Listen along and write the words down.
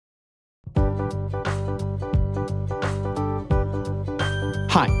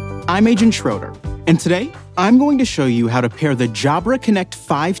Hi, I'm Agent Schroder, and today I'm going to show you how to pair the Jabra Connect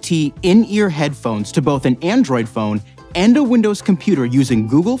 5T in-ear headphones to both an Android phone and a Windows computer using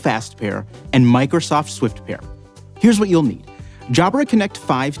Google Fast Pair and Microsoft Swift Pair. Here's what you'll need: Jabra Connect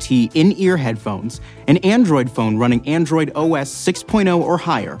 5T in-ear headphones, an Android phone running Android OS 6.0 or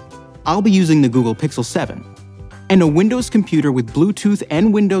higher. I'll be using the Google Pixel 7. And a Windows computer with Bluetooth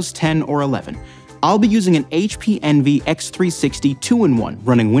and Windows 10 or 11. I'll be using an HP Envy X360 2-in-1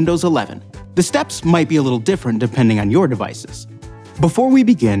 running Windows 11. The steps might be a little different depending on your devices. Before we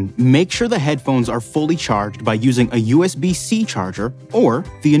begin, make sure the headphones are fully charged by using a USB-C charger or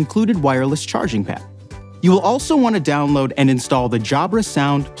the included wireless charging pad. You will also want to download and install the Jabra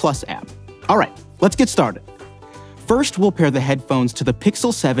Sound Plus app. Alright, let's get started. First, we'll pair the headphones to the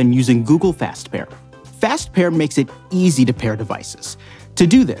Pixel 7 using Google Fast Pair. Fast Pair makes it easy to pair devices. To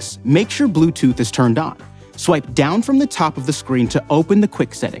do this, make sure Bluetooth is turned on. Swipe down from the top of the screen to open the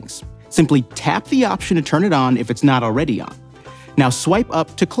quick settings. Simply tap the option to turn it on if it's not already on. Now swipe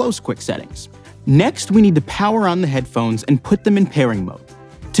up to close quick settings. Next, we need to power on the headphones and put them in pairing mode.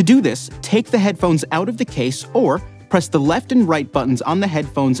 To do this, take the headphones out of the case or press the left and right buttons on the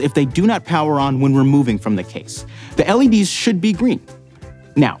headphones if they do not power on when removing from the case. The LEDs should be green.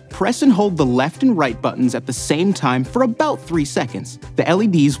 Now, press and hold the left and right buttons at the same time for about 3 seconds. The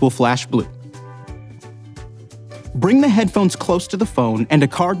LEDs will flash blue. Bring the headphones close to the phone and a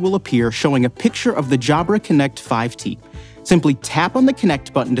card will appear showing a picture of the Jabra Connect 5T. Simply tap on the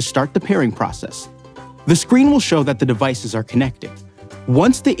Connect button to start the pairing process. The screen will show that the devices are connected.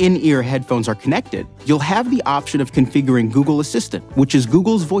 Once the in-ear headphones are connected, you'll have the option of configuring Google Assistant, which is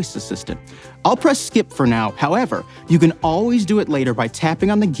Google's voice assistant. I'll press skip for now. However, you can always do it later by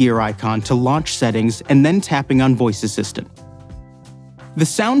tapping on the gear icon to launch settings and then tapping on voice assistant. The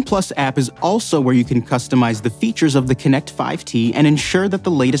Sound Plus app is also where you can customize the features of the Connect 5T and ensure that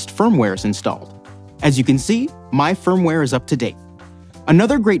the latest firmware is installed. As you can see, my firmware is up to date.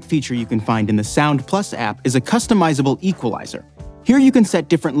 Another great feature you can find in the Sound Plus app is a customizable equalizer. Here you can set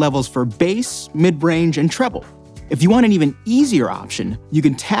different levels for bass, mid-range, and treble. If you want an even easier option, you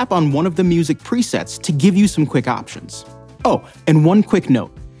can tap on one of the music presets to give you some quick options. Oh, and one quick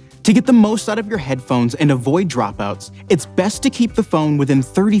note. To get the most out of your headphones and avoid dropouts, it's best to keep the phone within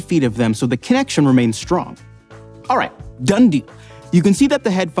 30 feet of them so the connection remains strong. Alright, done deal. You can see that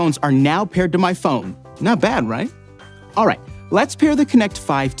the headphones are now paired to my phone. Not bad, right? Alright, let's pair the Connect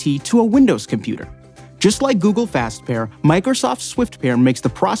 5T to a Windows computer. Just like Google Fast Pair, Microsoft Swift Pair makes the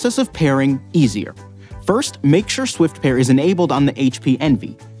process of pairing easier. First, make sure Swift Pair is enabled on the HP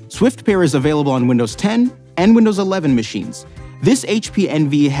Envy. Swift Pair is available on Windows 10 and Windows 11 machines. This HP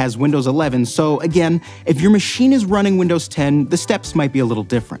Envy has Windows 11, so again, if your machine is running Windows 10, the steps might be a little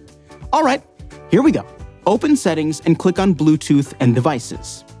different. Alright, here we go. Open Settings and click on Bluetooth and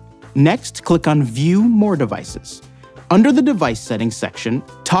Devices. Next, click on View More Devices. Under the Device Settings section,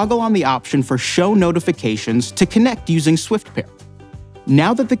 toggle on the option for Show Notifications to connect using Swift Pair.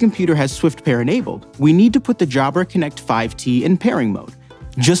 Now that the computer has Swift Pair enabled, we need to put the Jabra Connect 5T in pairing mode.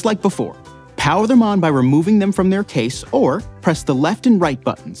 Just like before, power them on by removing them from their case or press the left and right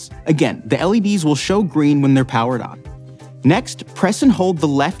buttons. Again, the LEDs will show green when they're powered on. Next, press and hold the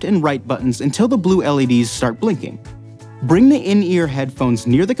left and right buttons until the blue LEDs start blinking. Bring the in-ear headphones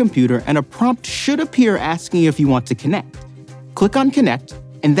near the computer and a prompt should appear asking if you want to connect. Click on Connect,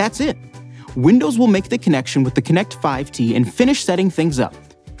 and that's it. Windows will make the connection with the Connect 5T and finish setting things up.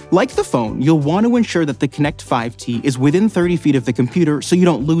 Like the phone, you'll want to ensure that the Connect 5T is within 30 feet of the computer so you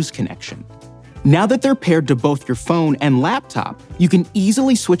don't lose connection. Now that they're paired to both your phone and laptop, you can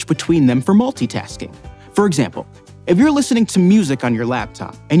easily switch between them for multitasking. For example, if you're listening to music on your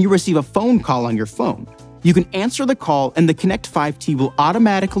laptop and you receive a phone call on your phone, you can answer the call and the Connect 5T will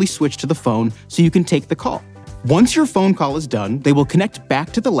automatically switch to the phone so you can take the call. Once your phone call is done, they will connect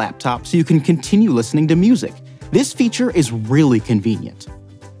back to the laptop so you can continue listening to music. This feature is really convenient.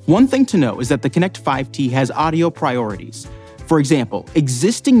 One thing to know is that the Connect 5T has audio priorities. For example,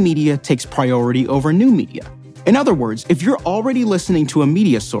 existing media takes priority over new media. In other words, if you're already listening to a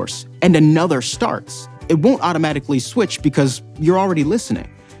media source and another starts, it won't automatically switch because you're already listening.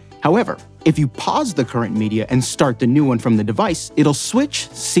 However, if you pause the current media and start the new one from the device, it'll switch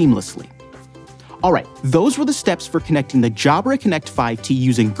seamlessly. Alright, those were the steps for connecting the Jabra Connect 5T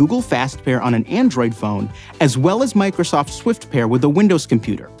using Google Fast Pair on an Android phone, as well as Microsoft Swift Pair with a Windows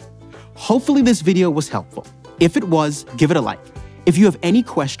computer. Hopefully this video was helpful. If it was, give it a like. If you have any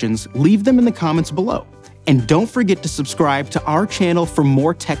questions, leave them in the comments below. And don't forget to subscribe to our channel for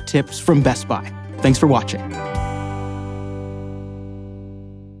more tech tips from Best Buy. Thanks for watching.